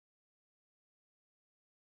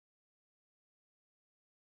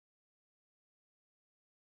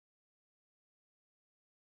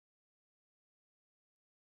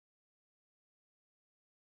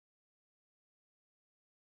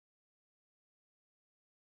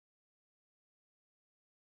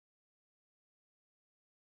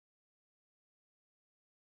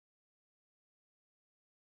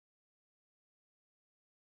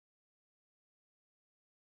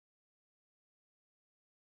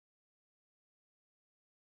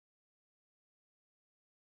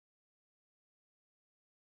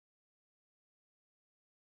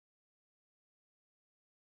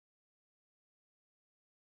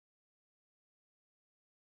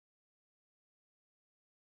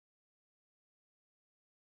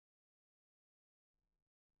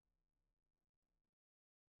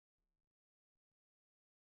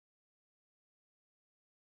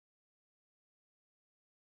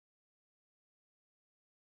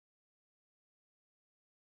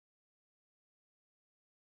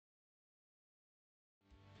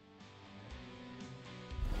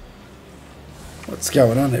What's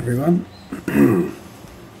going on, everyone?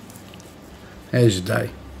 How's your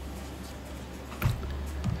day?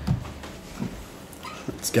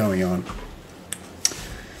 What's going on?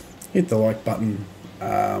 Hit the like button.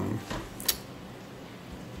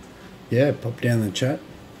 Yeah, pop down the chat.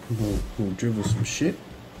 We'll dribble some shit.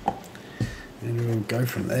 And we'll go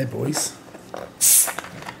from there, boys.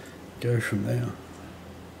 Go from there.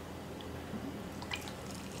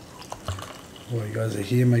 While you guys are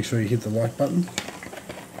here, make sure you hit the like button.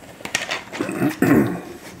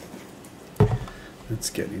 Let's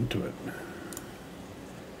get into it.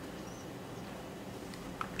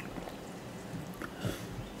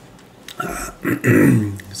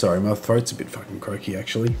 Sorry, my throat's a bit fucking croaky,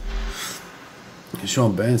 actually.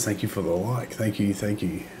 Sean Burns, thank you for the like. Thank you,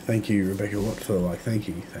 Rebecca Watt, for the like. Thank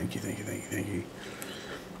you.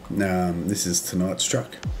 This is tonight's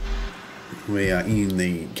truck. We are in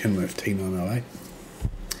the Kenworth T908,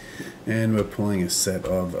 and we're pulling a set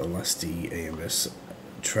of Lusty EMS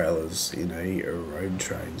trailers in a road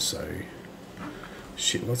train. So,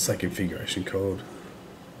 shit, what's that configuration called?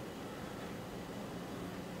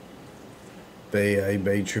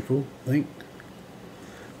 BAB triple, I think.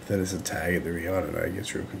 That is a tag at the rear. I don't know, it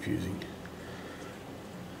gets real confusing.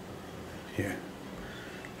 Yeah,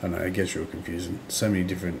 I know, it gets real confusing. So many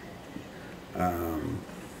different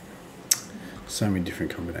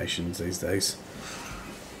combinations these days.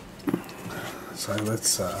 So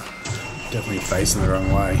let's definitely facing the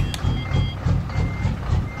wrong way.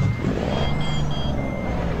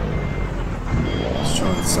 Just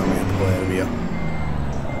trying to somehow pull out of here.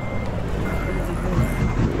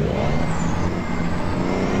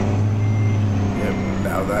 Yep,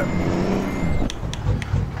 now that.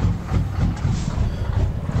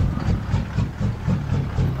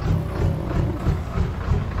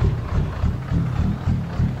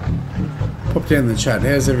 Pop down in the chat.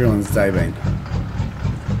 How's everyone's day been?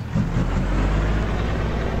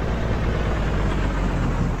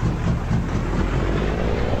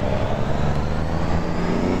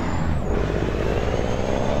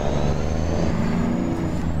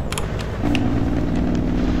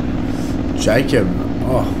 Jacob,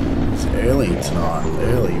 oh, it's early tonight.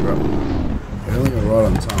 Early or right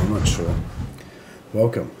on time, I'm not sure.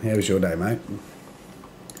 Welcome. How was your day, mate?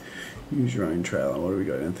 Use your own trailer. What do we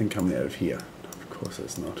got? Anything coming out of here? Of course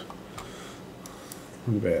there's not.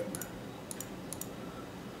 What about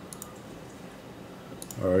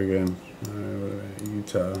Oregon? What about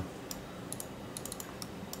Utah?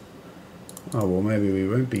 Oh, well, maybe we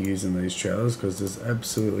won't be using these trailers because there's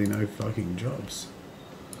absolutely no fucking jobs.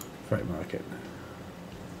 Freight market.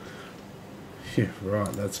 Yeah,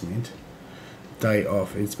 right, that's mint. Day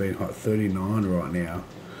off. It's been hot. 39 right now.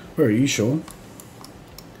 Where are you, Sean?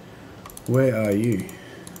 Where are you?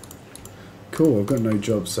 Cool, I've got no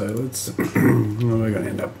job, so let's... we're going to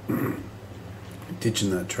end up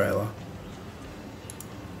ditching that trailer.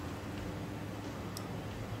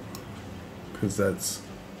 Because that's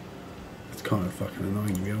kind of fucking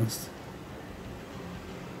annoying, to be honest.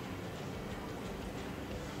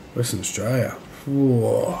 Western Australia.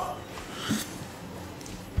 Whoa.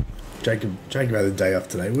 Jacob had a day off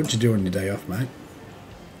today. What'd you do on your day off, mate?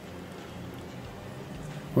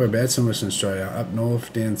 Whereabouts in Western Australia? Up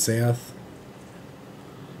north, down south?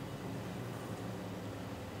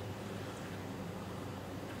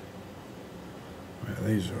 Wow,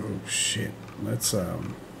 these are all shit. That's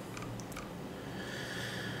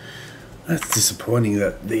disappointing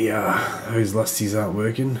that the those Lusties aren't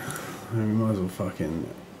working. We might as well fucking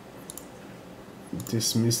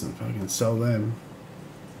dismiss and fucking sell them.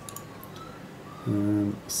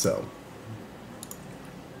 Sell.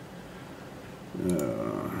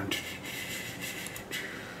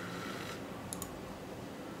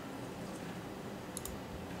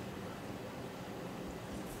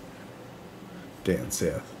 Down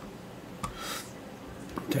south.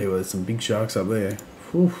 Tell you what, there's some big sharks up there.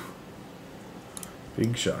 Whew.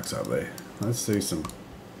 Big sharks up there. Let's do some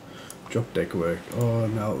drop deck work. Oh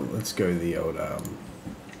no, let's go the old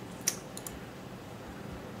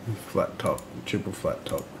flat top, triple flat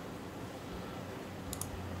top.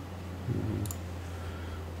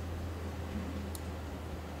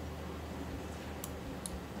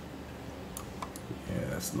 Yeah,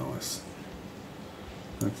 that's nice.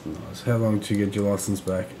 That's nice. How long to get your license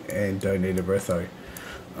back and don't need a breatho?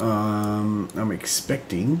 I'm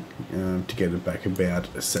expecting to get it back about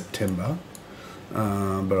September,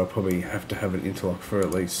 but I'll probably have to have it interlock for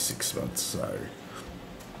at least 6 months, so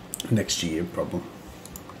next year problem.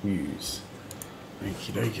 Use.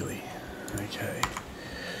 Okie dokie. Okay.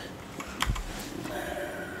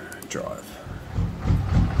 Drive.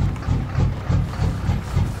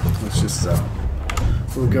 Let's just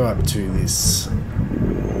we'll go up to this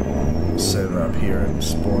server up here and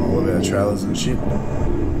spawn all of our trailers and shit.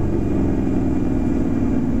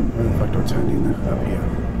 Where the fuck do I turn in? Up here.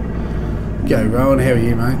 Go, Rowan, how are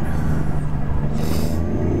you, mate?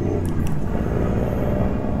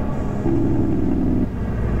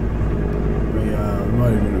 We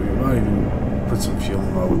might even put some fuel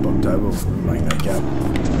in while we're bumped over. We'll make that gap.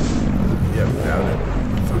 Yep, nailed it.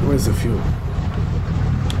 Fuck, where's the fuel?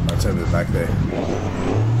 Oh, it's over the back there.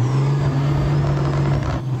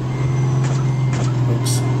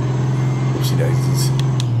 Oops. Oopsie daisies.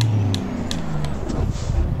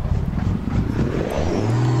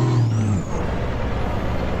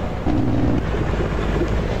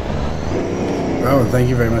 Oh, thank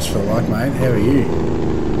you very much for the like, mate. How are you?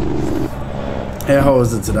 How hot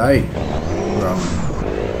was it today, Rowan?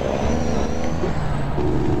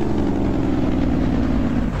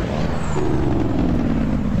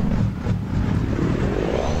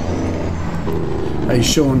 Hey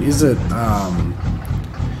Sean, is it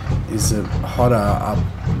hotter up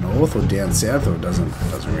north or down south, or it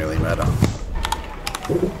doesn't really matter?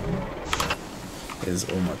 There's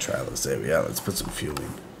all my trailers. There we are. Let's put some fuel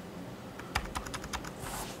in.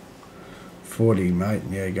 40, mate.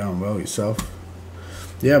 Yeah, going well yourself.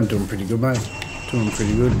 Yeah, I'm doing pretty good, mate. Doing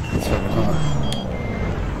pretty good. It's fucking hot.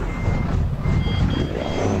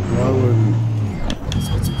 Why wouldn't... Let's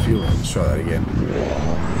put some fuel in. Let's try that again.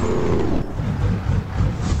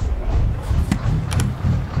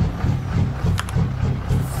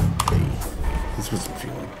 Let's put some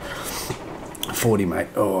fuel in. 40, mate.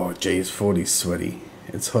 Oh, geez, 40's sweaty.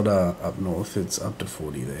 It's hotter up north. It's up to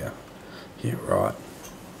 40 there. Yeah, right.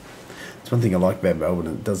 It's one thing I like about Melbourne,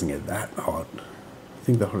 it doesn't get that hot. I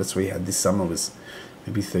think the hottest we had this summer was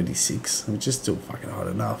maybe 36, which is still fucking hot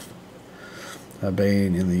enough. I've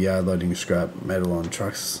been in the yard loading scrap metal on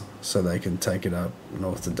trucks so they can take it up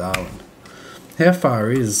north to Darwin. How far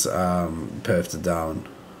is Perth to Darwin?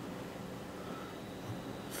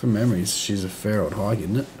 From memories, she's a fair old hike,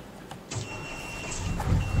 isn't it?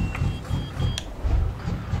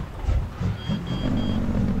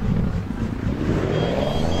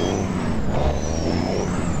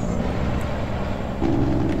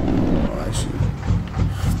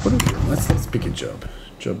 Let's pick a job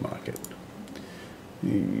market.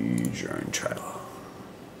 Use your own trailer.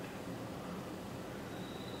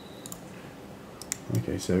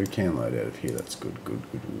 Okay, so we can load out of here. That's good.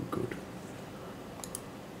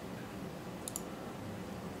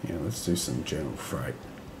 Yeah, let's do some general freight.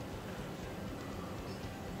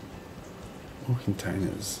 More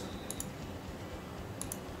containers.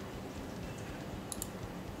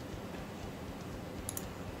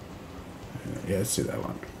 Yeah, let's do that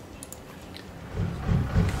one.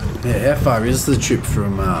 Yeah, how far is the trip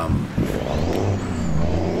from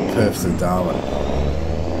Perth to Darwin?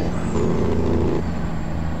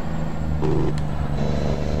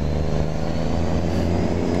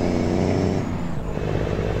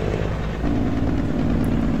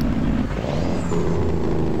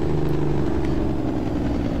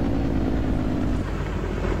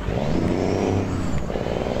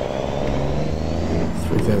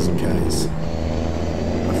 K's.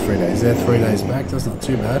 3 days there, 3 days back. That's not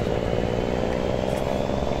too bad.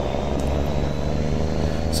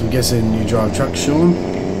 So I'm guessing you drive trucks, Sean.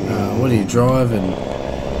 What do you drive? And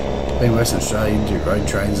being Western Australia, you do road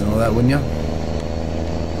trains and all that, wouldn't you?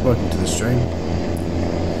 Welcome to the stream.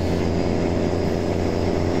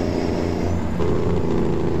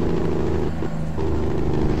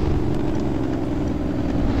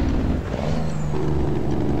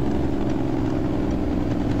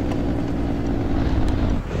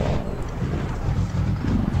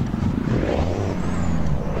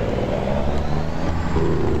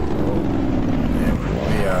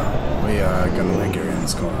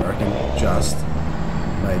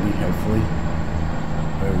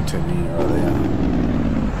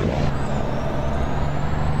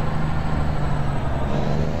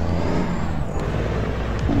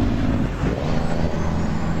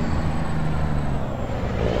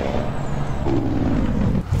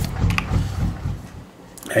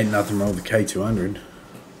 Ain't nothing wrong with the K200.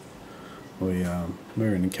 We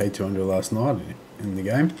were in the K200 last night in the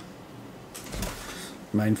game.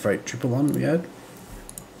 Main freight triple on we had.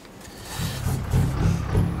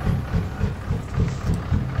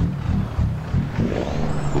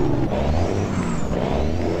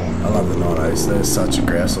 I love the 908s. They're such a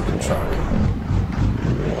grouse looking truck.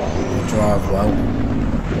 They drive well.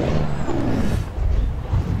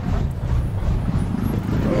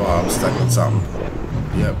 Oh, I'm stuck on something.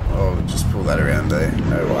 Yep, I'll just pull that around there,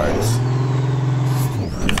 no worries.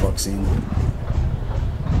 Fox in.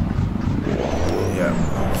 Yeah,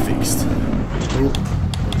 fixed.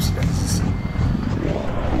 Oops, guys.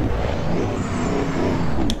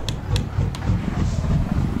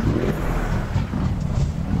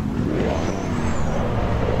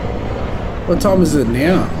 What time is it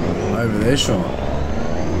now? Over there, Sean. Oh,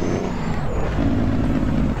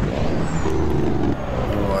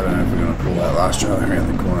 I don't know if we're going to pull that last trailer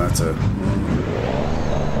around the corner. That's a...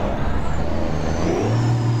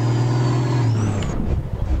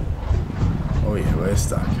 Oh yeah, we're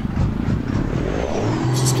stuck.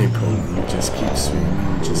 Just keep pulling, just keep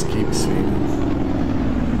swimming, just keep swimming.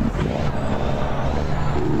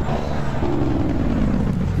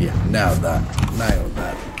 Yeah, nailed that. Nailed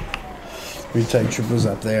that. We take triples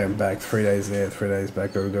up there and back, 3 days there, 3 days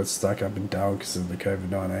back, but we got stuck up in Darwin because of the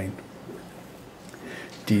COVID-19.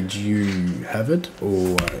 Did you have it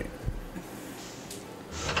or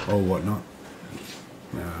whatnot?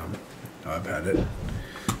 I've had it.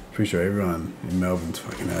 Pretty sure everyone in Melbourne's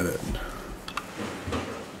fucking had it.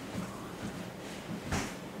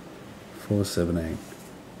 417.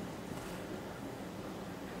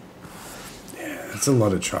 Yeah, that's a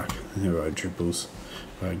lot of truck. Road triples.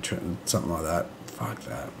 Something like that. Fuck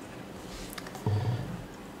that.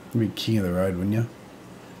 You'd be king of the road, wouldn't you?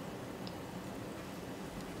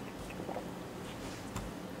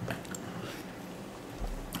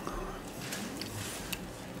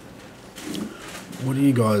 What do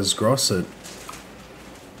you guys gross it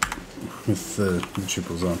with the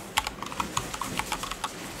triples on?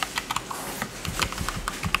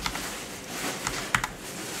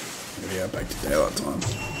 Yeah, back to daylight time.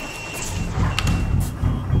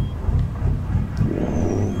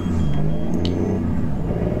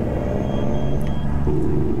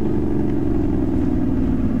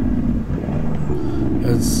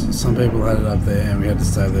 Some people had it up there and we had to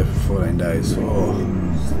stay there for 14 days. Oh.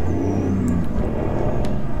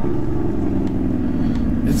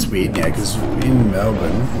 It's weird now because in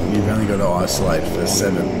Melbourne you've only got to isolate for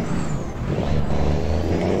 7.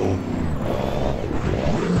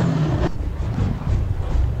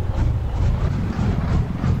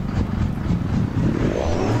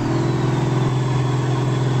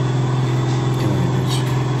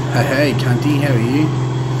 Hey cunty, how are you?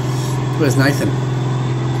 Where's Nathan?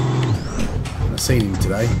 I seen him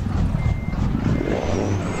today.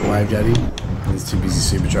 Waved at him. He's too busy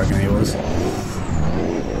super trucking, he was.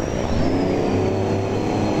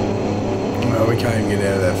 Well, we can't even get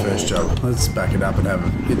out of that first job. Let's back it up and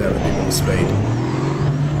hit that with a bit more speed.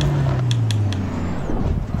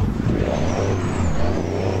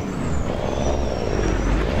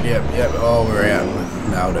 Yep. Oh, we're out.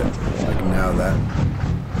 Nailed it. I can nail that.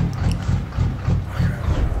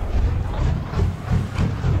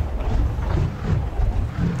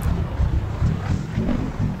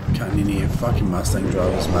 Cutting in here. Fucking Mustang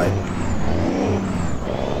drivers, mate.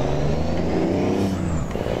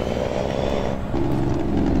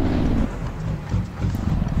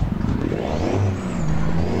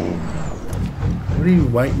 What are you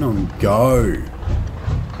waiting on? Go!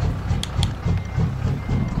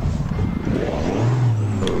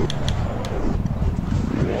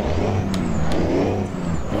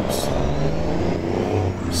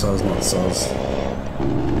 Soz, not soz.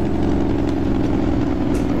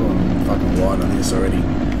 Oh, I'm fucking wide on this already.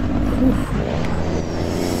 Whew.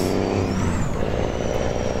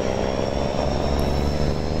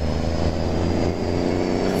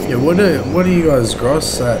 Yeah, what do you guys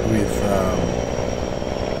gross at with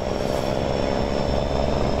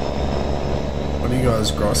what do you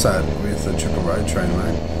guys gross at with the triple road train,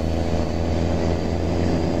 mate?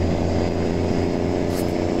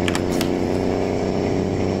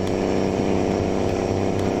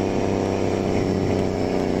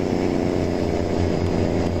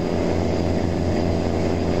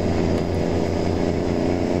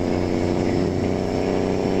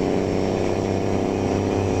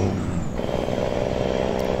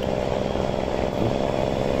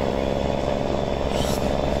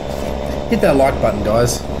 Hit that like button,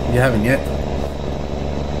 guys, if you haven't yet.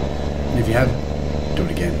 And if you have, do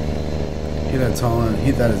it again. Hit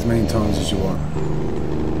that as many times as you want.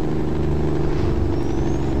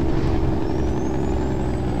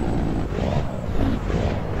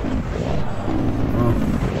 Oh,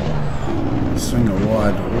 swing it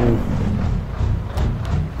wide.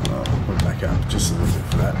 Oh, we're back up just a little bit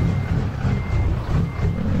for that.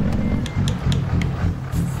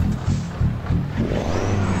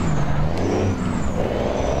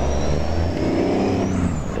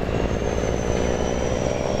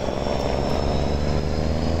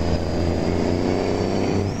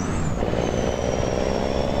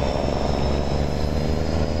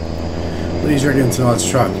 What do you reckon tonight's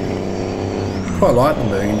truck? quite like the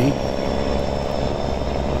Burgundy.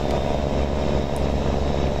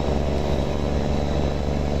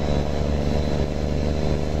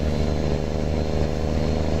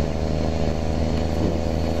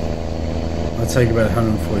 I'll take about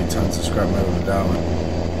 140 tons of scrap metal to Darwin.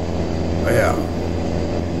 Oh yeah.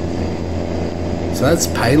 So that's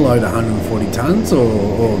payload 140 tons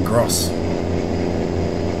or gross?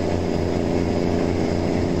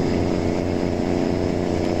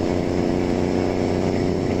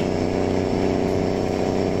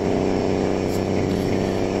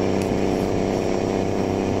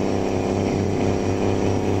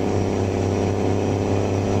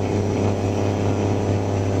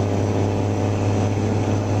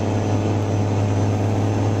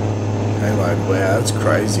 Wow, that's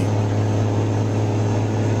crazy.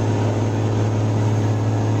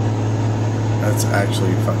 That's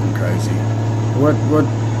actually fucking crazy. What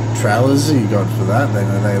trailers have you got for that then?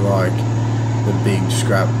 Are they like the big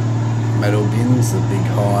scrap metal bins, the big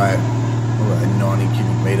high, what are they, 90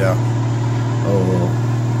 cubic meter? Oh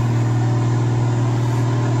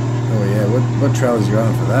yeah, what trailers are you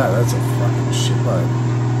running for that? That's a fucking shitload.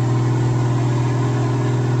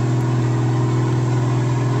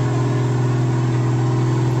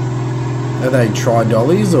 Are they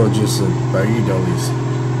tri-dollies or just a bogey dollies?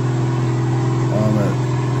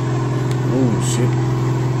 Oh shit.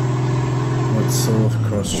 What's Sckooth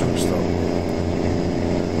cross truck stop?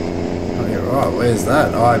 Oh yeah, right, where's that?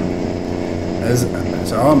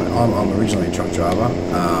 So I'm originally a truck driver,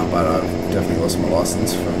 but I've definitely lost my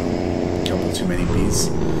license from a couple too many beers.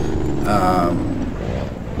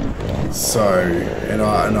 And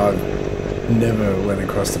I never went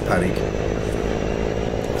across the paddock.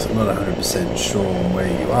 So I'm not 100% sure where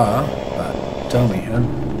you are, but tell me, huh?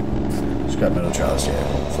 Scrap metal trailers, yeah.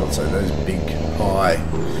 I thought so. Those big, high,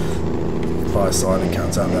 fire-sided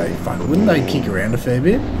cunts, aren't they? Fuck, wouldn't they kick around a fair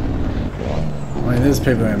bit? I mean, there's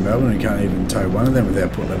people in Melbourne who can't even tow one of them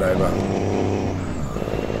without putting it over.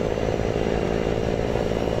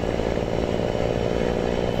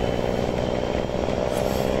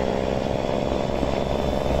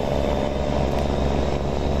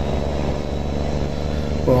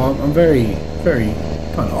 Well, I'm very, very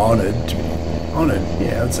kind of honoured,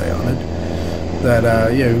 yeah, I'd say honoured, that,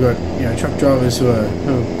 yeah, we've got, you know, truck drivers who are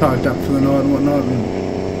parked up for the night and whatnot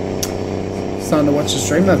and starting to watch the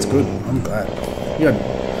stream. That's good. I'm glad. You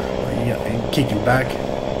got kicking back,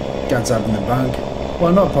 guts up in the bunk.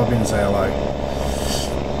 Why not pop in and say hello?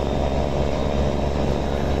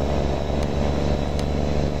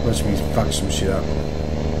 Watch me fuck some shit up.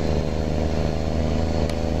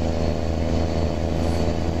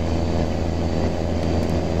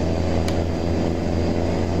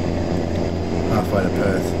 Halfway to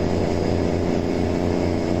Perth.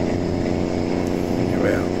 Here we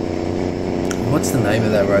are. What's the name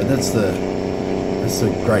of that road? That's the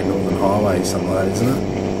Great Northern Highway, something like that, isn't it?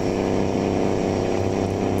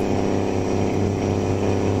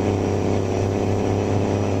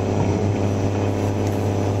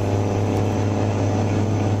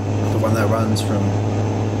 The one that runs from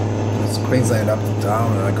Queensland up to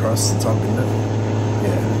Darwin and across the top, isn't it?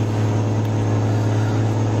 Yeah.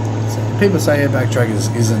 People say Outback track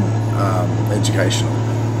isn't educational.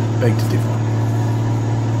 Beg to differ.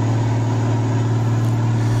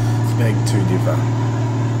 Beg to differ.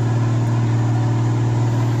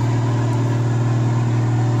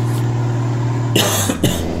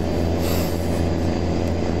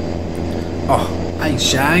 Oh, hey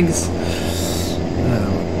Shags.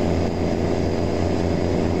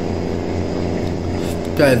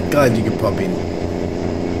 Glad you could pop in.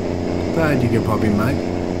 Glad you could pop in, mate.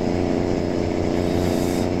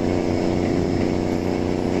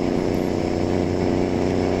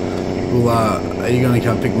 Well, are you going to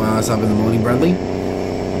come pick my ass up in the morning, Bradley?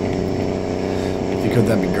 If you could,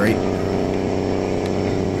 that'd be great.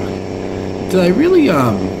 Do they really,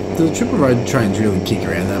 do the triple road trains really kick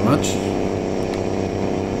around that much?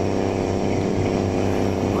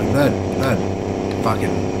 Like that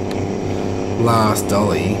fucking last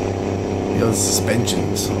dolly, those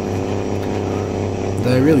suspensions. Do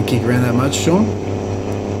they really kick around that much, Sean?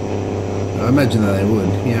 I imagine that they would.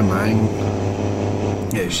 Yeah, man.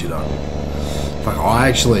 Yeah, shit up. Fuck, I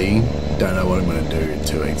actually don't know what I'm gonna do in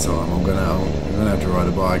 2 weeks' time. I'm gonna have to ride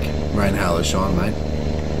a bike. Rain, hail, or shine, mate.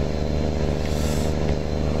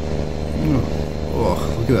 Oh,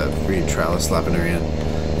 look at that weird trailer slapping around.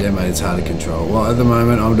 Yeah, mate, it's hard to control. Well, at the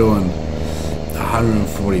moment, I'm doing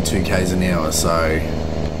 142 k's an hour, so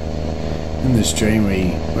in the stream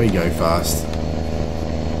we go fast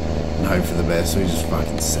and hope for the best. We just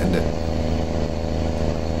fucking send it.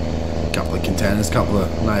 Couple of containers, couple of,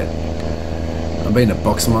 mate, I'm being a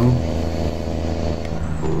box mung.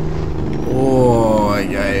 Oh,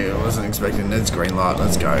 okay. I wasn't expecting that's green light.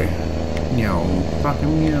 Let's go. Meow.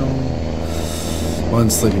 Fucking meow. One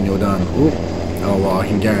slip and you're done. Ooh. Oh, well, I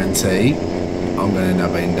can guarantee I'm going to end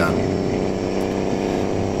up being done.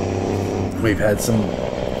 We've had some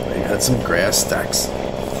grouse stacks.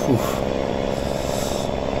 Whew.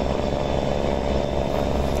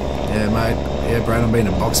 Yeah, mate. Yeah, Brad, I'm being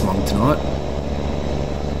a box mong tonight.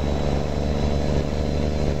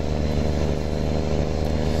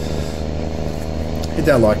 Hit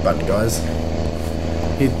that like button, guys.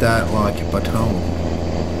 Hit that like button.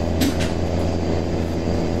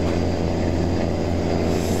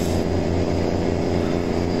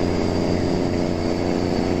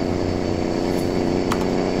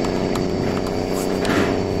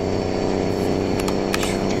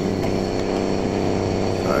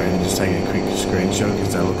 Taking a quick screenshot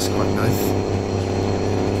because that looks quite nice.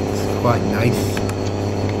 It's quite nice.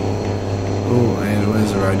 Oh, and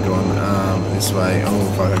where's the road gone? This way.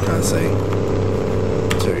 Oh fuck, I can't see.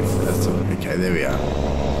 2. That's all. Okay, there we are.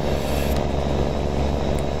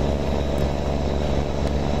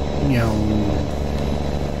 Meow.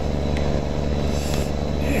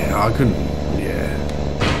 Yeah, I couldn't. Yeah.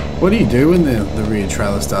 What do you do when the rear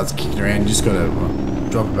trailer starts kicking around? You just gotta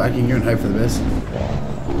drop it back in gear and hope for the best.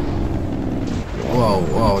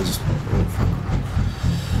 Whoa, just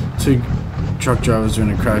 2 truck drivers were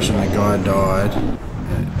in a crash and the guy died.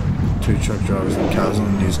 2 truck drivers and cars on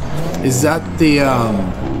the news. Is that the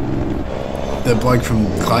bloke from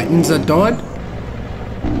Clayton's that died?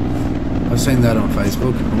 I've seen that on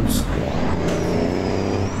Facebook. Oops.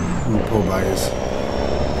 Oh, poor buggers.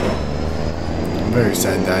 A very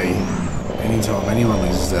sad day. Anytime anyone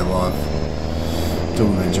loses their life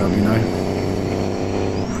doing their job, you know.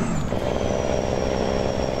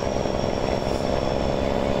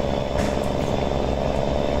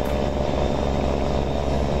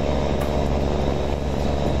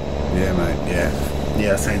 Yeah, mate, yeah.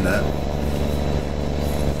 Yeah, I've seen that.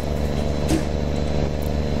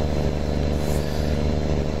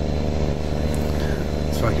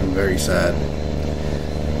 It's fucking very sad.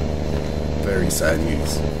 Very sad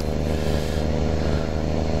news.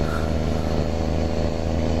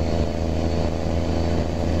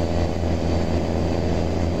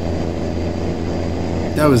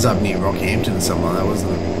 That was up near Rockhampton or something like that,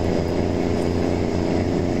 wasn't it?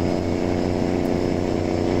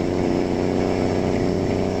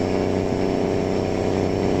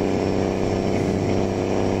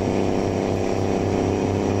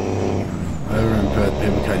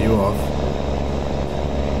 People cut you off.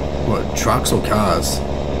 What, trucks or cars?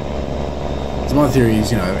 So my theory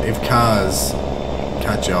is, you know, if cars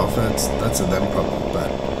cut you off, that's a them problem. But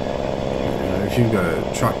you know, if you've got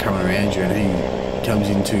a truck coming around you and he comes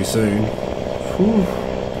in too soon, whew,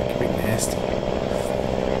 that could be nasty.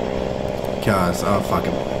 Cars, oh fuck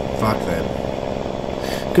them.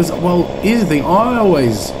 Because, well, here's the thing. I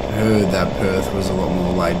always heard that Perth was a lot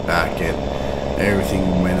more laid back and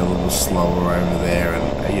everything went a little slower over there,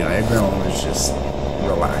 and you know, everyone was just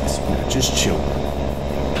relaxed, you know, just chill.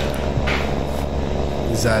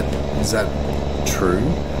 Is that true?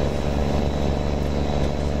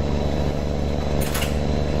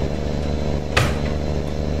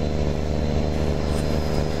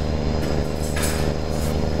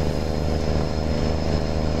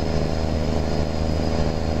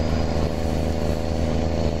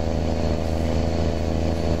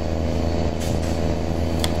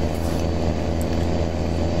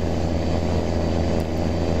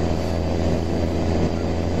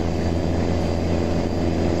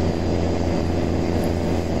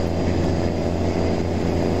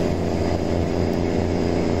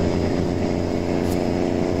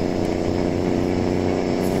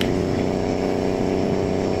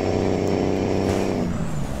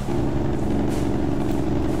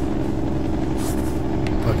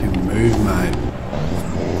 Move, mate. I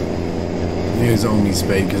think it was on me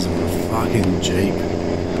speed because of a fucking Jeep.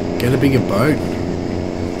 Get a bigger boat.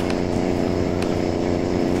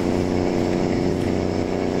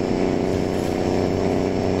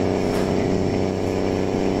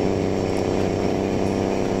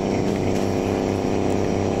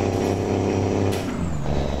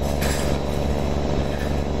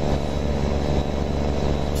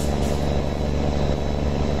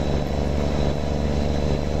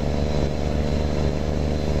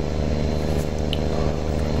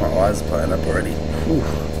 Eyes playing up already. Whew.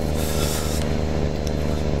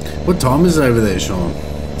 What time is it over there, Sean?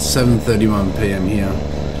 7:31 PM here.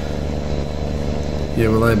 Yeah,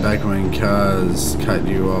 well, laid back when cars cut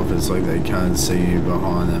you off, it's like they can't see you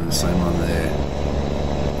behind them. The same one there.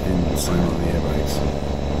 and slam on the air brakes.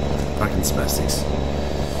 Fucking spastics.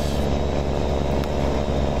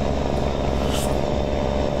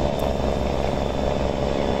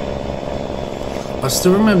 I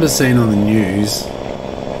still remember seeing on the news,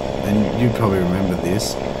 and you probably remember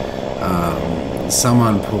this,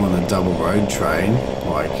 someone pulling a double road train,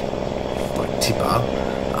 like tipper.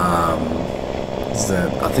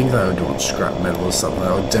 I think they were doing scrap metal or something,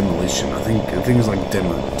 or demolition. I think it was like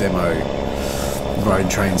demo road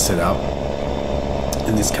train set up.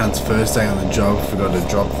 And this cunt's first day on the job forgot to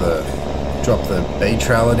drop the B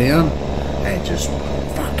trailer down, and just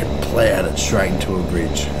fucking plowed it straight into a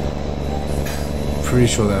bridge. Pretty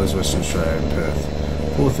sure that was Western Australia in Perth.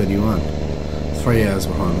 4:31. 3 hours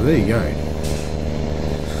behind. But there you go.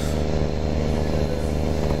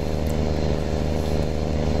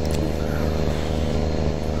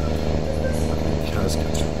 Cars go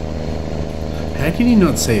through. How can you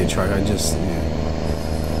not see a truck?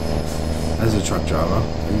 As a truck driver,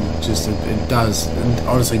 it does, and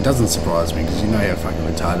honestly it doesn't surprise me, because you know how fucking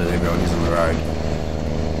retarded everyone is on the road.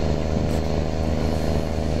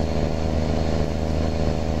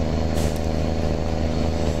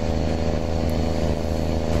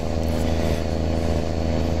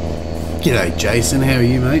 G'day Jason, how are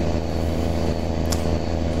you, mate?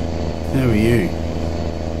 How are you?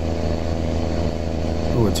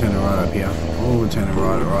 Oh, we're turning right up here. Oh, we're turning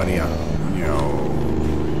right here. No.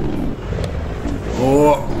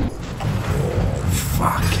 Oh,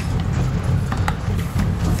 fuck.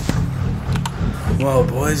 Well,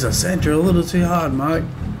 boys, I sent you a little too hard, mate.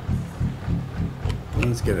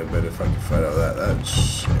 Let's get a better fucking photo of that.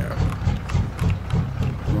 That's, yeah.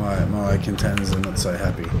 My containers are not so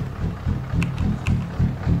happy.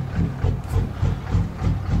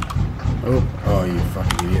 Oh, you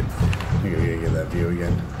fucking idiot. I gotta get that view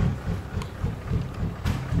again.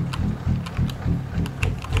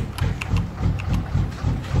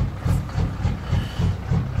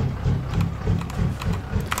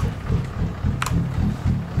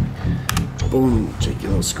 Boom, check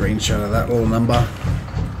your little screenshot of that little number.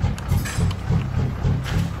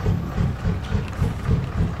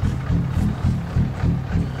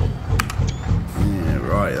 Yeah,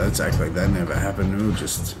 right, let's act like that never happened. We'll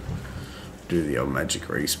just do the old magic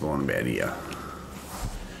respawn about here.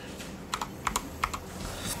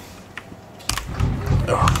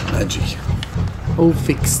 Oh, magic. All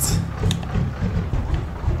fixed.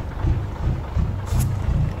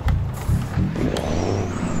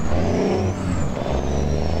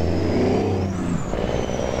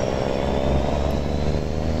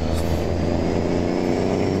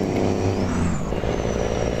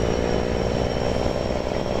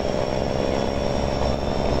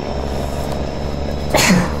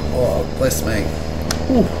 Bless me.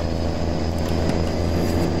 Ooh.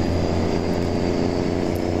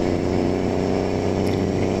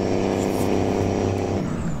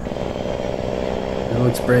 It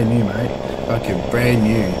looks brand new, mate. Fucking brand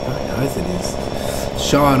new. Fucking oath it is.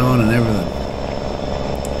 Shine on and everything.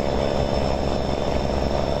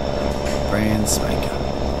 Brand spanker.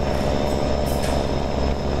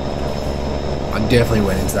 I definitely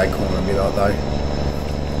went into that corner a bit though.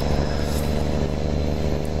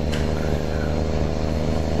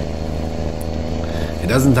 It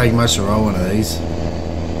doesn't take much to roll one of these.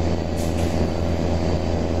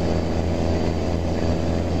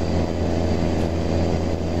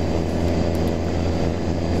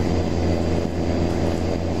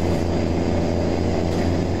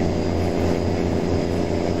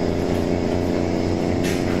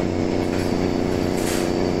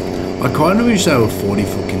 I kind of wish they were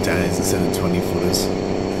 40-foot containers instead of 20-footers.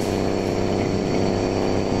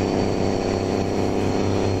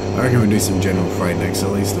 I reckon we'll do some general freight next,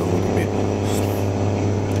 at least it'll look a bit.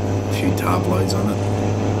 A few tarp loads on it.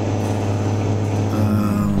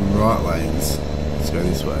 Right lanes. Let's go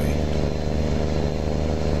this way.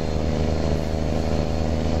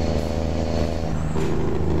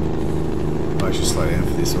 I should slow down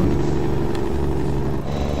for this one.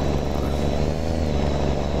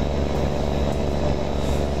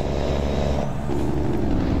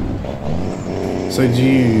 So do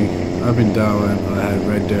you, up in Darwin, I had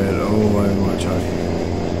red dirt all over my truck.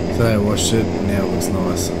 So I washed it, and now it looks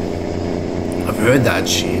nice. I've heard that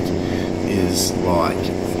shit is like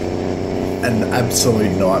an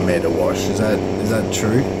absolute nightmare to wash. Is that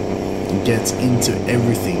true? It gets into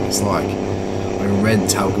everything. It's like a red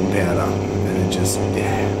talcum powder, and it just,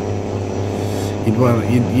 yeah.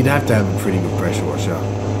 You'd have to have a pretty good pressure washer.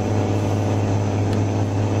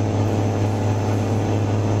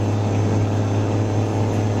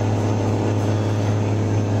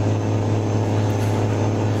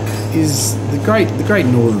 is the Great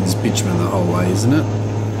Northern's bitumen the whole way, isn't it?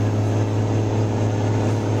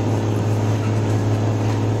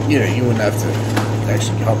 You know, you wouldn't have to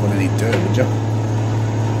actually hop on any dirt, would you?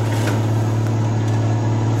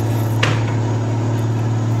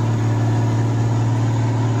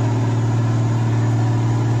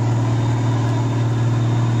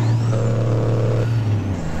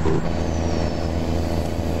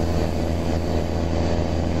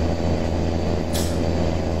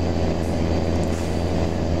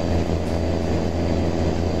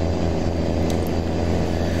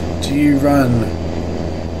 Do you run,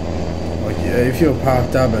 like, if you're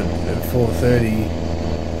parked up at 4:30,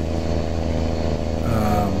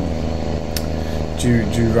 do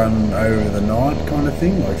you run over the night kind of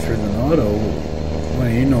thing, like through the night, or when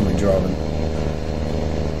are you normally driving?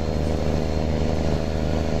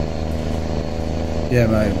 Yeah,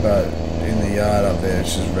 mate, but in the yard up there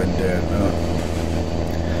it's just red dirt. Oh,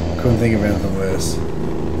 couldn't think of anything worse.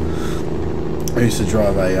 I used to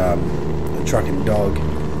drive a trucking dog,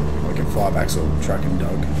 like a 5-axle trucking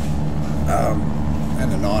dog,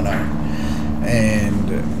 and a 908, and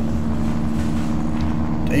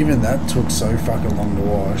even that took so fucking long to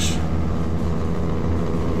wash.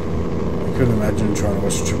 I couldn't imagine trying to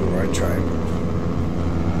wash a triple road train.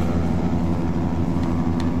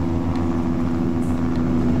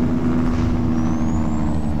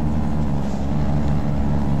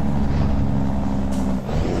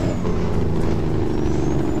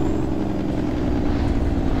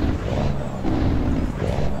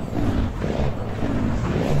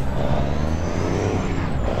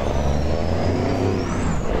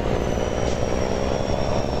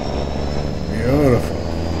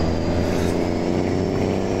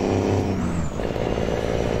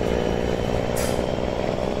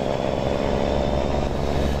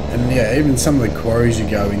 Yeah, even some of the quarries you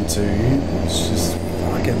go into, it's just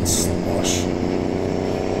fucking slosh.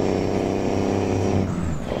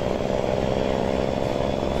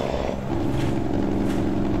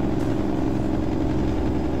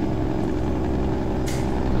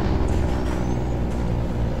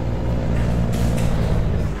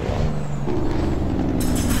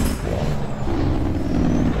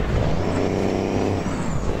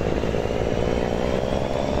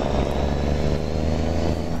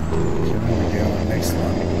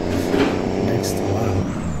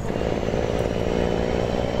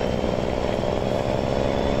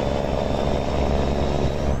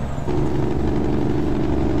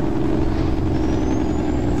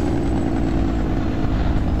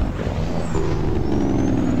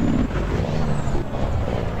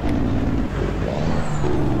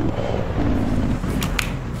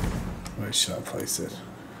 Should I place it?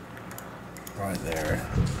 Right there.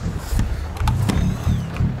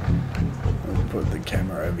 I'll put the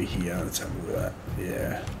camera over here. Let's have a look at that.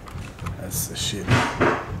 Yeah, that's the shit.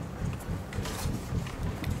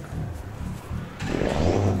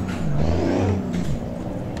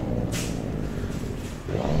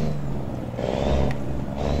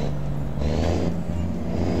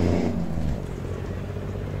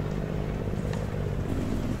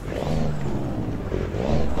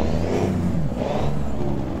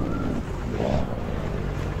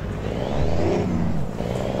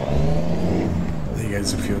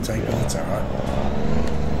 There's a fuel tank, but that's alright.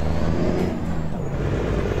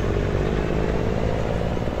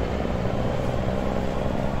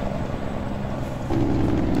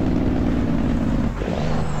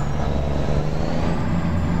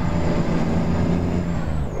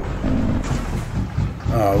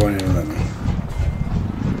 Oh, it won't even let me.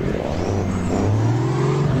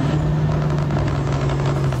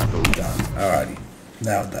 Done. Alrighty.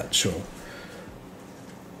 Nailed that, sure.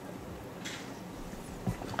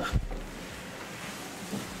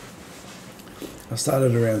 I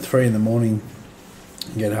started around 3 in the morning,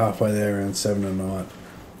 get halfway there around 7 at night,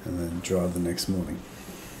 and then drive the next morning.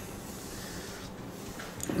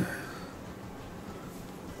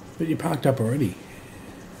 But you parked up already.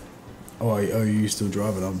 Oh, you still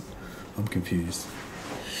driving? I'm confused.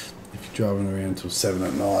 If you're driving around till 7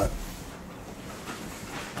 at night,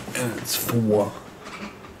 and it's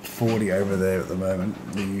 4:40 over there at the moment,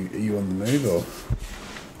 are you on the move or?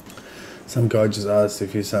 Some guy just asked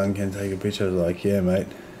if your son can take a picture. I was like, yeah, mate.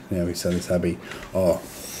 Now his son is happy. Oh,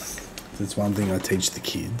 that's one thing I teach the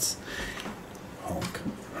kids. Honk.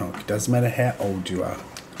 Doesn't matter how old you are.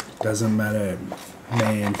 Doesn't matter,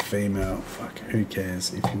 man, female. Fuck, who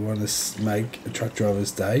cares? If you want to make a truck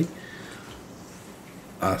driver's day,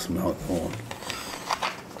 ask them to hold the horn.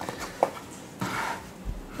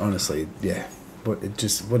 Honestly, yeah. What a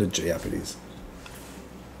G up it is.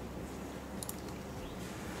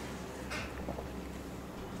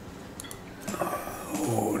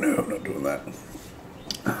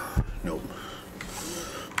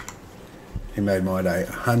 made my day,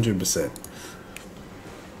 100%.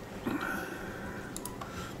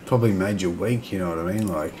 Probably made your week, you know what I mean?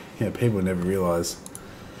 Like, yeah, people never realise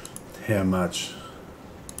how much,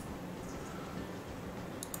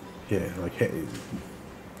 yeah, like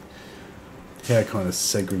how kind of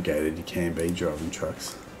segregated you can be driving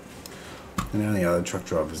trucks. And only other truck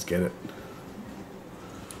drivers get it.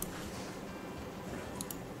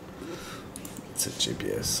 It's a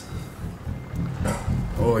GPS.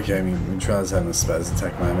 Oh, okay, my trailer's having a spaz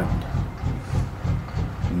attack moment.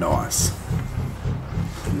 Nice.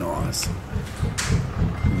 Nice.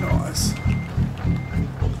 Nice.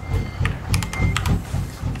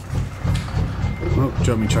 Oh,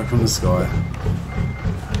 drop me truck from the sky.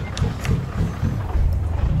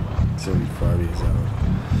 75 years old.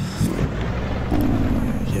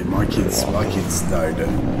 Yeah, my kids know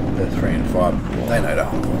they're 3 and 5. They know to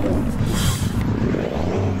honk the horn.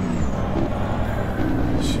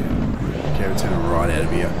 Shit. Okay, we're turning right out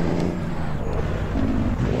of here.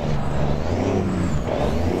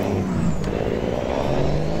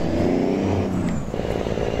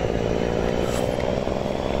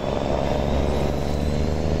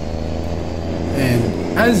 And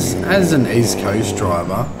as an East Coast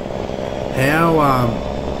driver,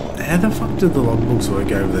 how the fuck do the logbooks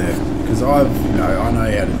work over there? Because I know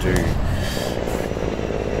how to do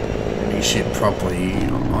any shit properly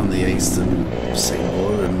on the eastern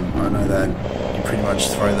seaboard, and I know that you pretty much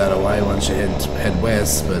throw that away once you head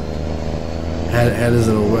west. But how does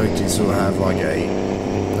it all work? Do you sort of have like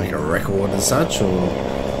a record as such, or?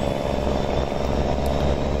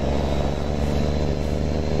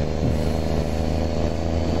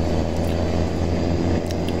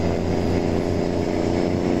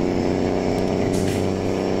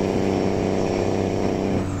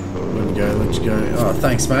 Oh,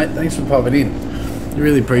 thanks, mate. Thanks for popping in. You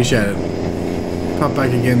really appreciate it. Pop back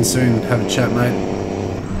again soon. Have a chat, mate.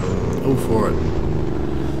 All for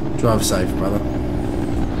it. Drive safe, brother.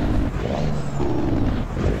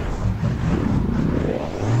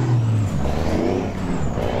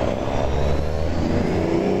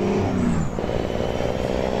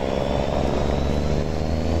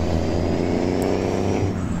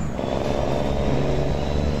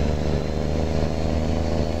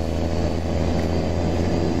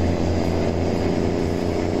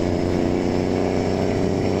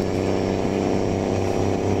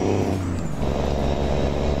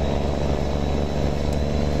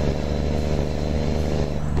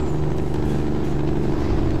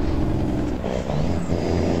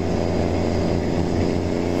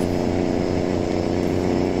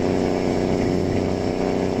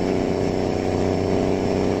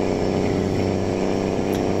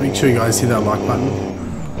 Make sure you guys hit that like button.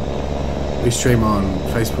 We stream on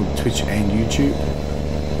Facebook, Twitch and YouTube.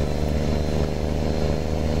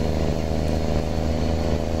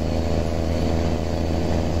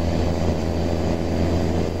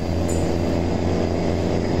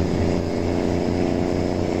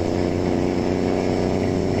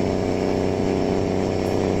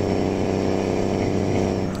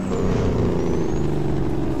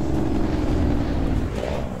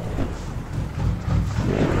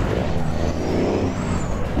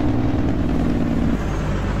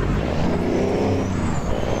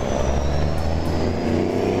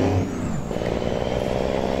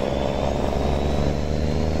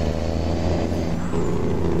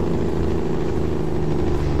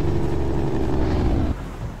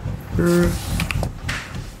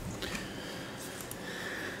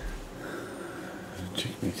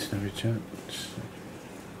 Check me snappy chat.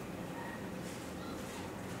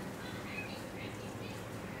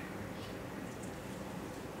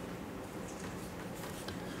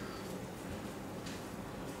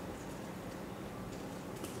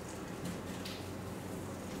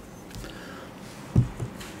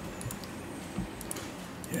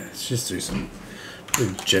 Yeah, let's just do some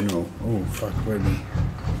general. Oh fuck, where'd we?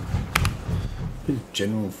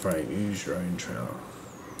 General freight, use your own trailer.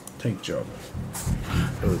 Take job.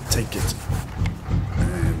 Take it.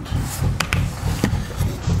 And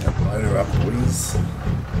load her up, boys.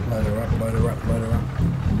 Load her up, load her up, load her up.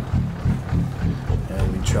 And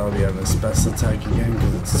we try to be having a spaz attack again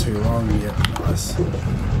because it's too long. Yep, nice.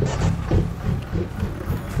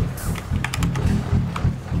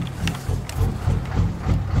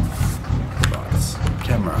 Right,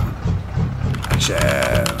 camera. Action.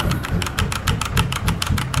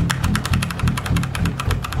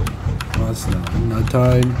 No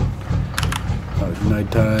time. Oh, no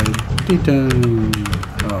time.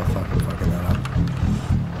 Oh, fuck, I'm fucking that up.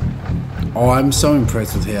 Oh, I'm so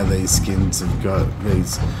impressed with how these skins have got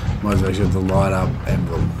these mods actually have the light up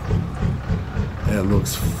emblem. It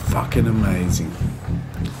looks fucking amazing.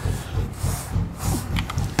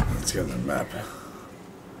 Let's go to the map.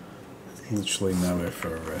 There's literally nowhere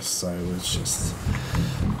for a rest, so let's just...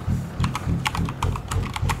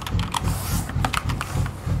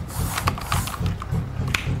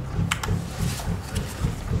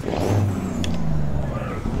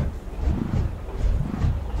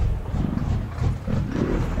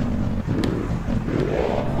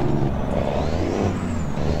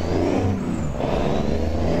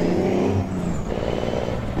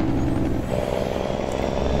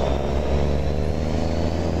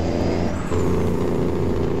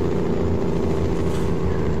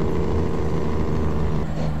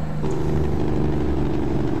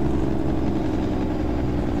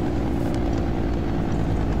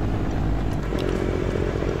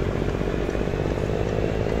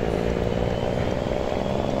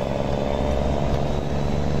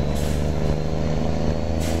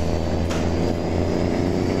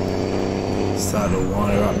 Start to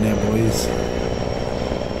wind her up now, boys.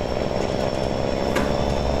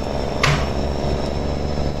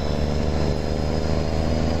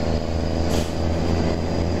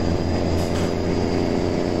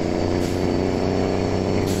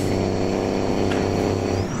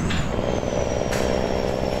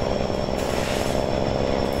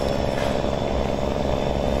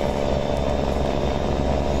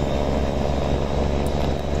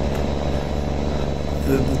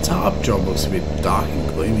 The tarp job looks a bit dark and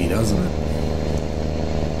gloomy, doesn't it?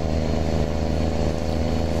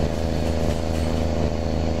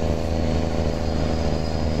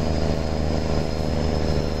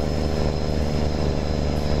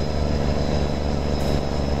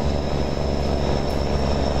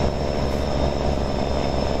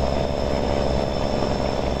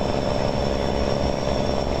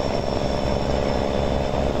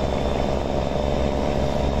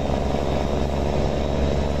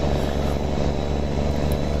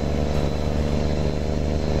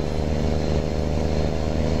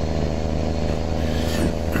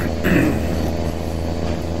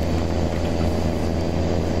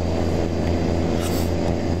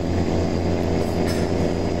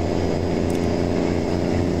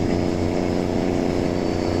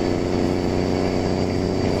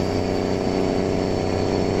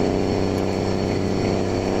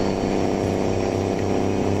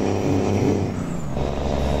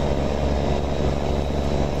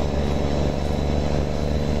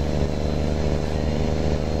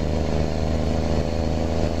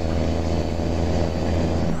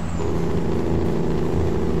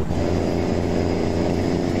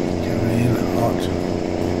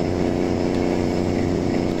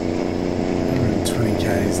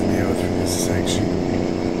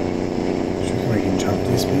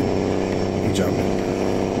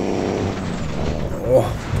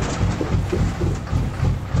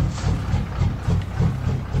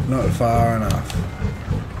 Not far enough.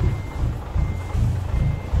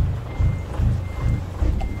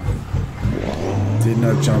 Did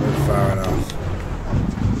not jump it far enough.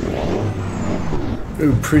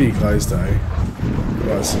 Ooh, pretty close though.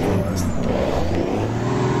 Quite surprised.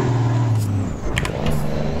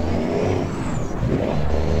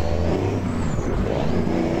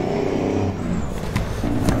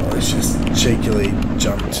 Oh, let's just cheekily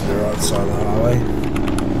jump to the right side of the highway.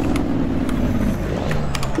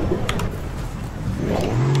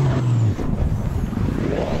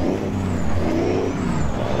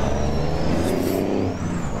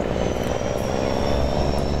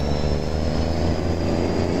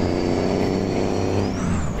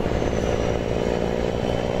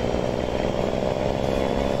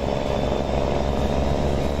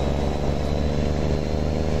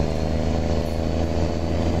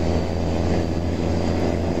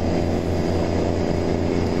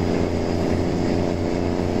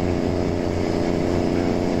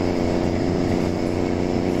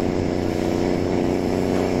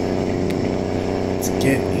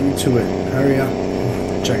 Get into it. Hurry up.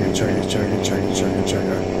 Chugga, chugga, chugga, chugga, chugga,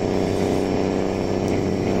 chugga.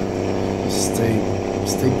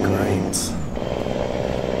 Steep grades.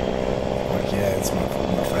 Like, yeah, it's my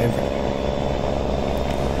favourite.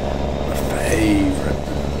 My favourite.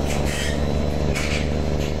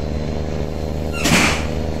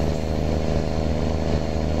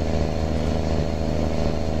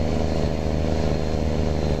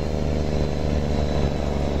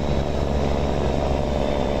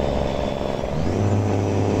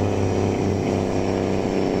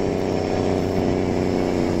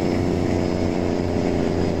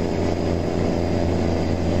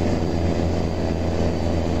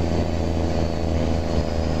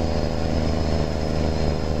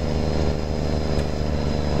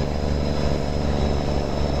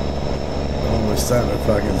 starting to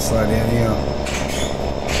fucking slow down here.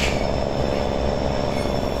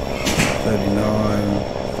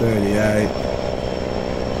 39, 38.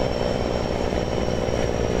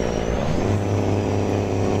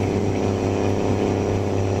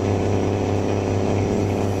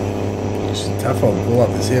 It's a tough old pull up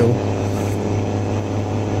this hill.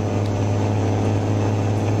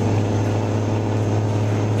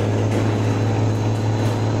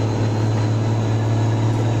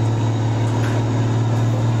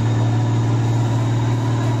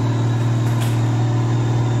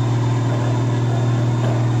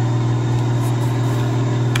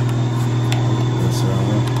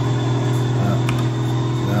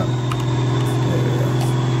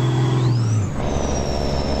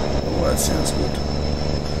 Sounds good.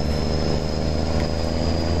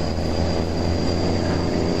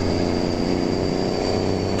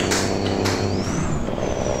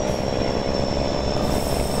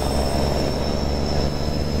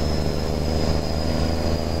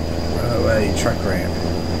 Right away, truck ramp.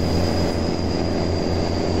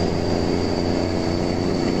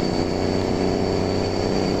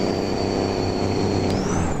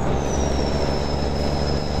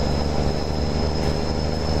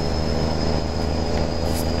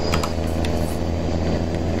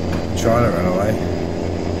 Trying to run away.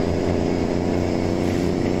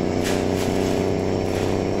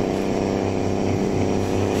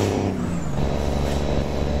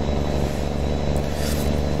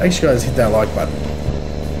 Make sure you guys hit that like button.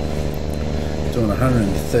 Doing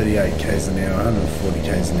 138 k's an hour, 140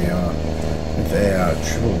 k's an hour with our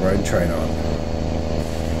triple road train on.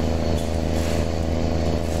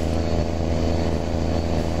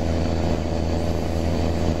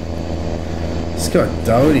 Scott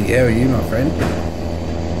Doherty, how are you, my friend?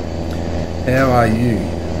 How are you?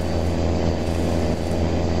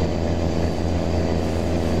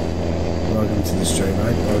 Welcome to the stream,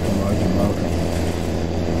 mate. Welcome, welcome, welcome.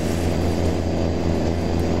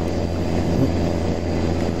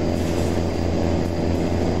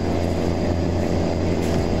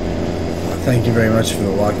 Thank you very much for the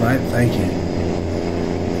like, mate. Thank you.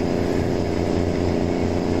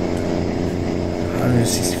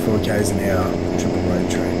 164 k's an hour, triple road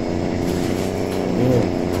train. Oh,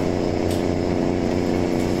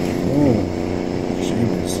 oh,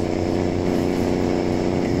 jeez.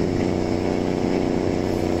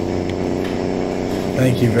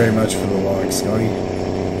 Thank you very much for the like, Scotty.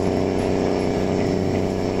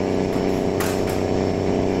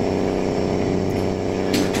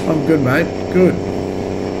 I'm good, mate. Good.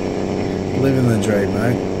 Living the dream,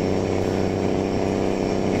 mate.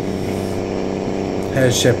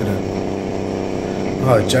 How's Shepparton?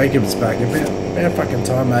 Oh, Jacob's back. About fucking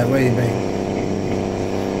time, mate. Where you been?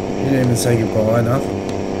 You didn't even say goodbye, nothing.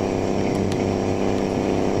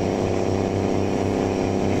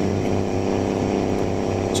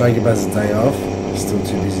 Jacob has a day off. Still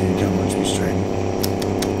too busy to come watch me stream.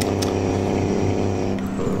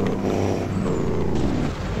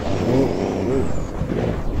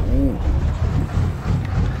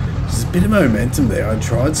 There's a bit of momentum there. I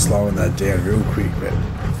tried slowing that down real quick, but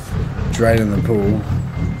draining the pool.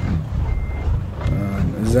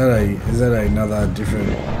 Is that another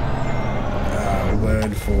different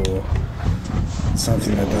word for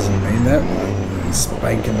something that doesn't mean that? Like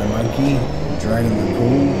spanking the monkey, draining the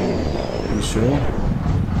pool. You sure?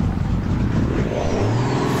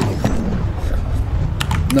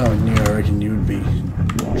 No one knew. I reckon you would be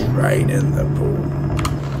draining the pool.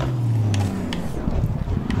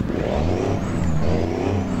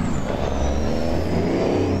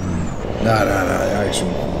 No,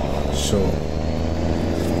 actually, sure.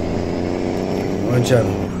 Why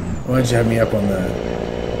don't you have me up on the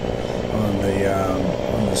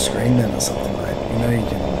screen then or something, mate? You know you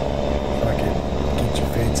can fucking get your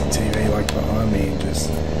fancy TV like behind me and just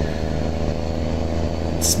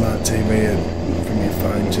smart TV it from your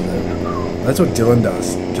phone to the. That's what Dylan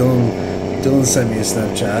does. Dylan sent me a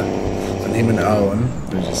Snapchat, and him and Owen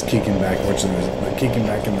were just kicking back in the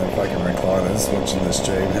fucking recliners, watching the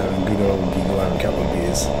stream, having a good old giggle over a couple of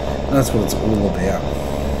beers. And that's what it's all about.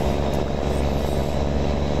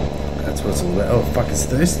 That's what it's all about. Oh fuck, it's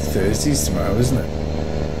Thursdays tomorrow, isn't it?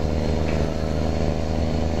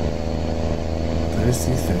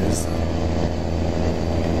 Thursday.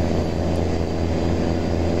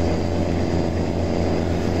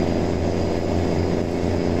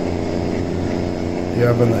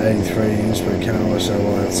 You're up on the 83 inch, but can't watch that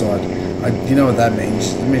while outside. You know what that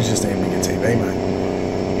means? It means just aiming a TV, mate.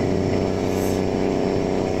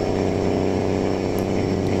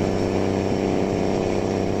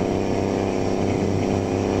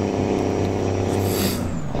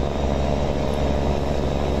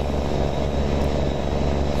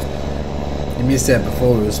 You missed out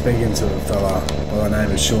before. We were speaking to a fella by the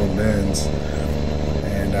name of Sean Burns,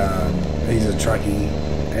 and he's a truckie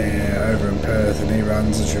over in Perth, and he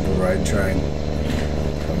runs a triple road train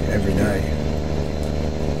every day.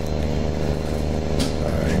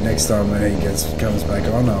 Next time when he comes back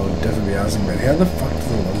on, I'll definitely be asking about how the fuck do the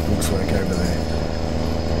logbooks work over there.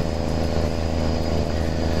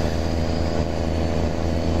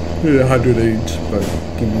 Yeah, 100 each, but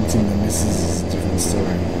convincing the missus is a different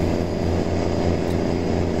story.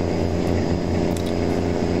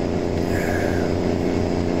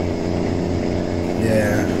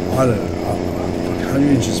 Yeah, I don't know. 100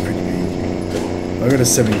 inches is pretty big. I got a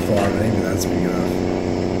 75, and even that's big enough.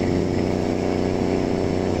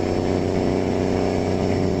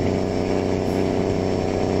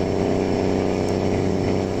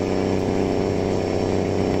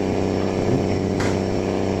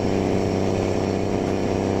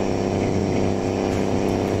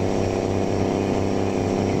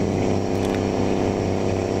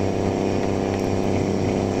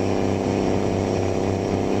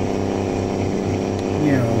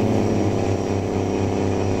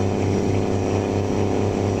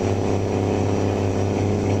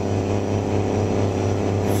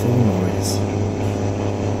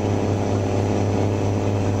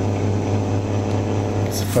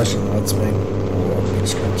 Flashing lights mean big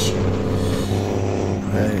scratch.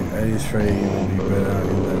 83 would be better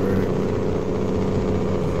in that room.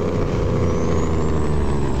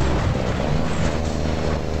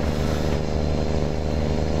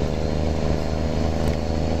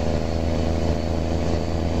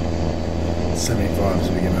 $75 is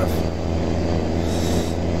big enough.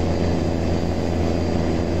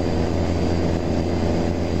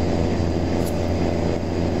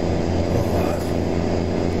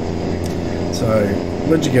 So,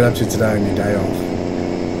 what did you get up to today on your day off?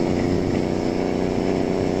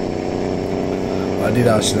 I did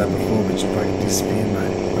ask you that before, but you fucking disappeared,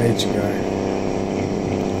 mate. Where did you go?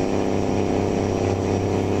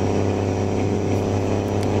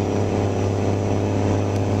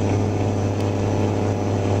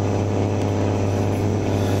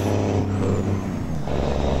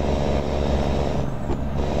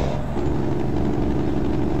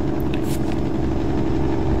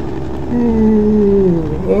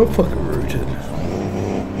 I'm fucking rooted.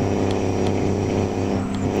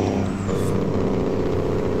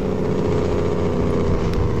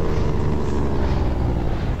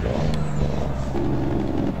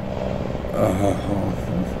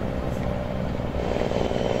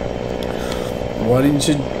 Why didn't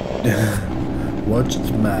you watch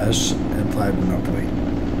Smash and play Monopoly?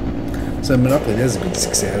 So Monopoly, there's a good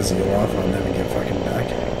 6 hours of your life I'll never get fucking back.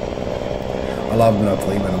 I love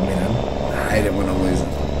Monopoly when I'm winning. I hate it when I'm losing.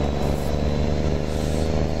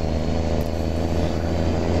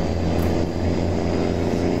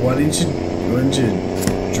 Why didn't you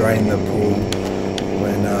drain the pool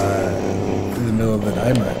when in the middle of the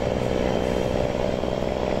day, mate?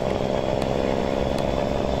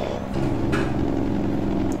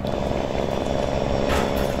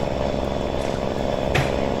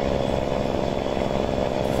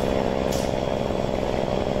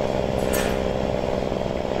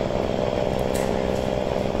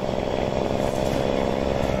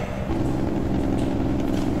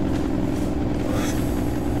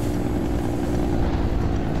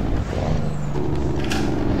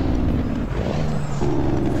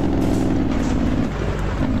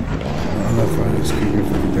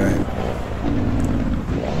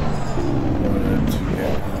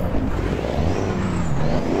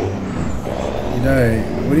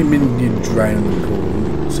 What do you mean you drain the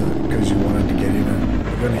pool? So because you wanted to get in it,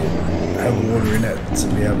 you got to have water in it to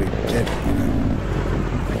be able to get it, you know.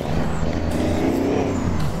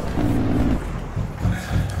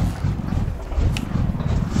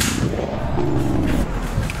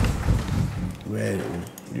 Where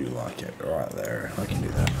do you like it? Right there. I can do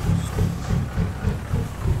that.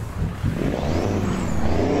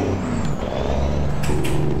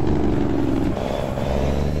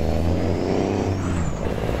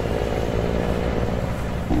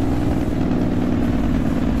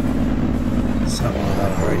 Something like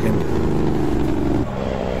that, I reckon.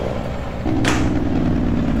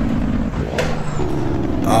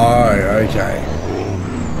 Oh, okay.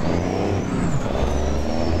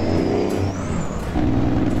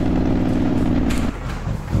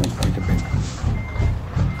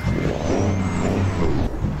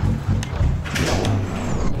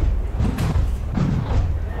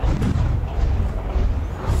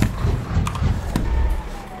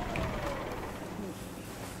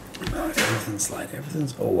 Everything's late.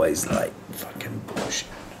 Everything's always late. Fucking bullshit.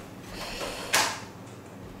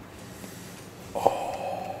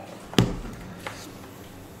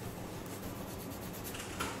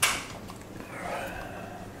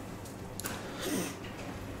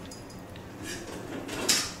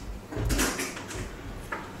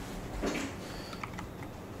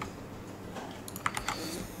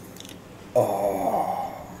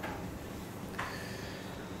 Oh.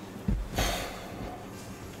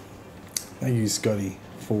 Thank you, Scotty,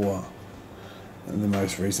 for the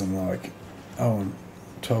most recent like. Oh, and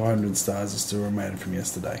 1,200 stars are still remaining from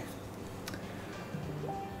yesterday.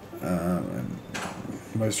 And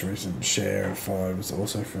most recent share of 5 was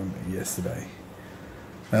also from yesterday.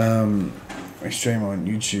 I stream on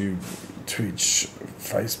YouTube, Twitch,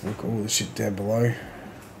 Facebook, all the shit down below.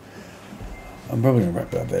 I'm probably gonna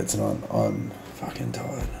wrap it up there tonight. I'm fucking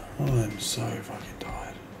tired. I'm so fucking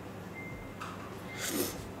tired.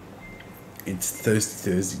 It's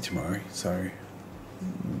Thursday tomorrow, so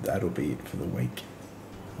that'll be it for the week.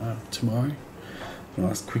 Tomorrow,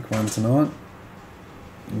 nice quick one tonight.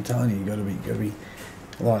 I'm telling you, you gotta be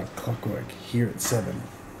like clockwork here at 7.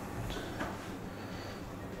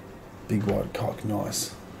 Big white cock,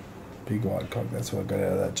 nice. Big white cock. That's what I got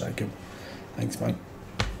out of that, Jacob. Thanks, mate.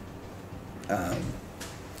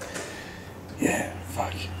 Yeah,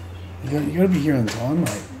 fuck. You gotta be here on time,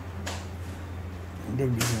 mate. You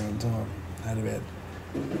gotta be here on time. I had about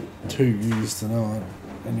 2 views tonight,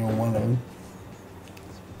 and you're one of them.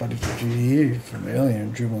 But if you're here from earlier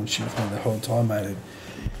and dribbling shit for the whole time, mate,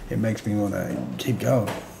 it makes me want to keep going.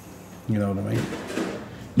 You know what I mean?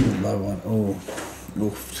 Good low one. Oh,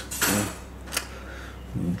 oofed. Yeah.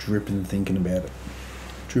 I'm dripping thinking about it.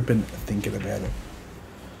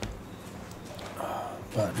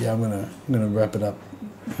 But yeah, I'm gonna wrap it up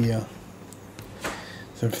here.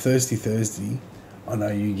 So for Thursday, I know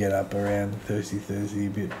you get up around Thursday a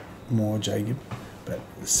bit more, Jacob. But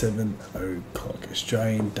 7 o'clock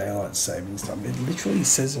Australian Daylight Savings Time. It literally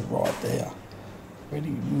says it right there. Where do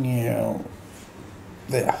you meow?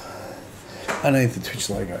 There. Underneath the Twitch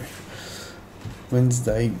logo.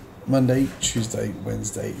 Monday, Tuesday,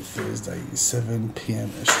 Wednesday, Thursday, 7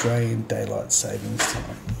 PM Australian Daylight Savings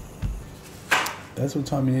Time. That's what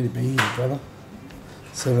time you need to be here, brother.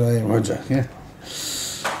 7 AM, Roger. Yeah.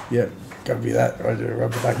 Yeah, gotta be that, Roger.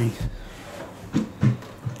 Rubber ducky.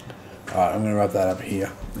 Alright, I'm going to wrap that up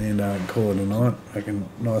here and call it a night.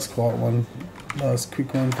 Nice quiet one, nice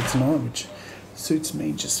quick one for tonight, which suits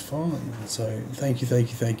me just fine. So thank you for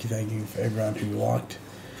everyone who liked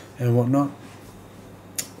and whatnot.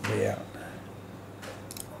 We out.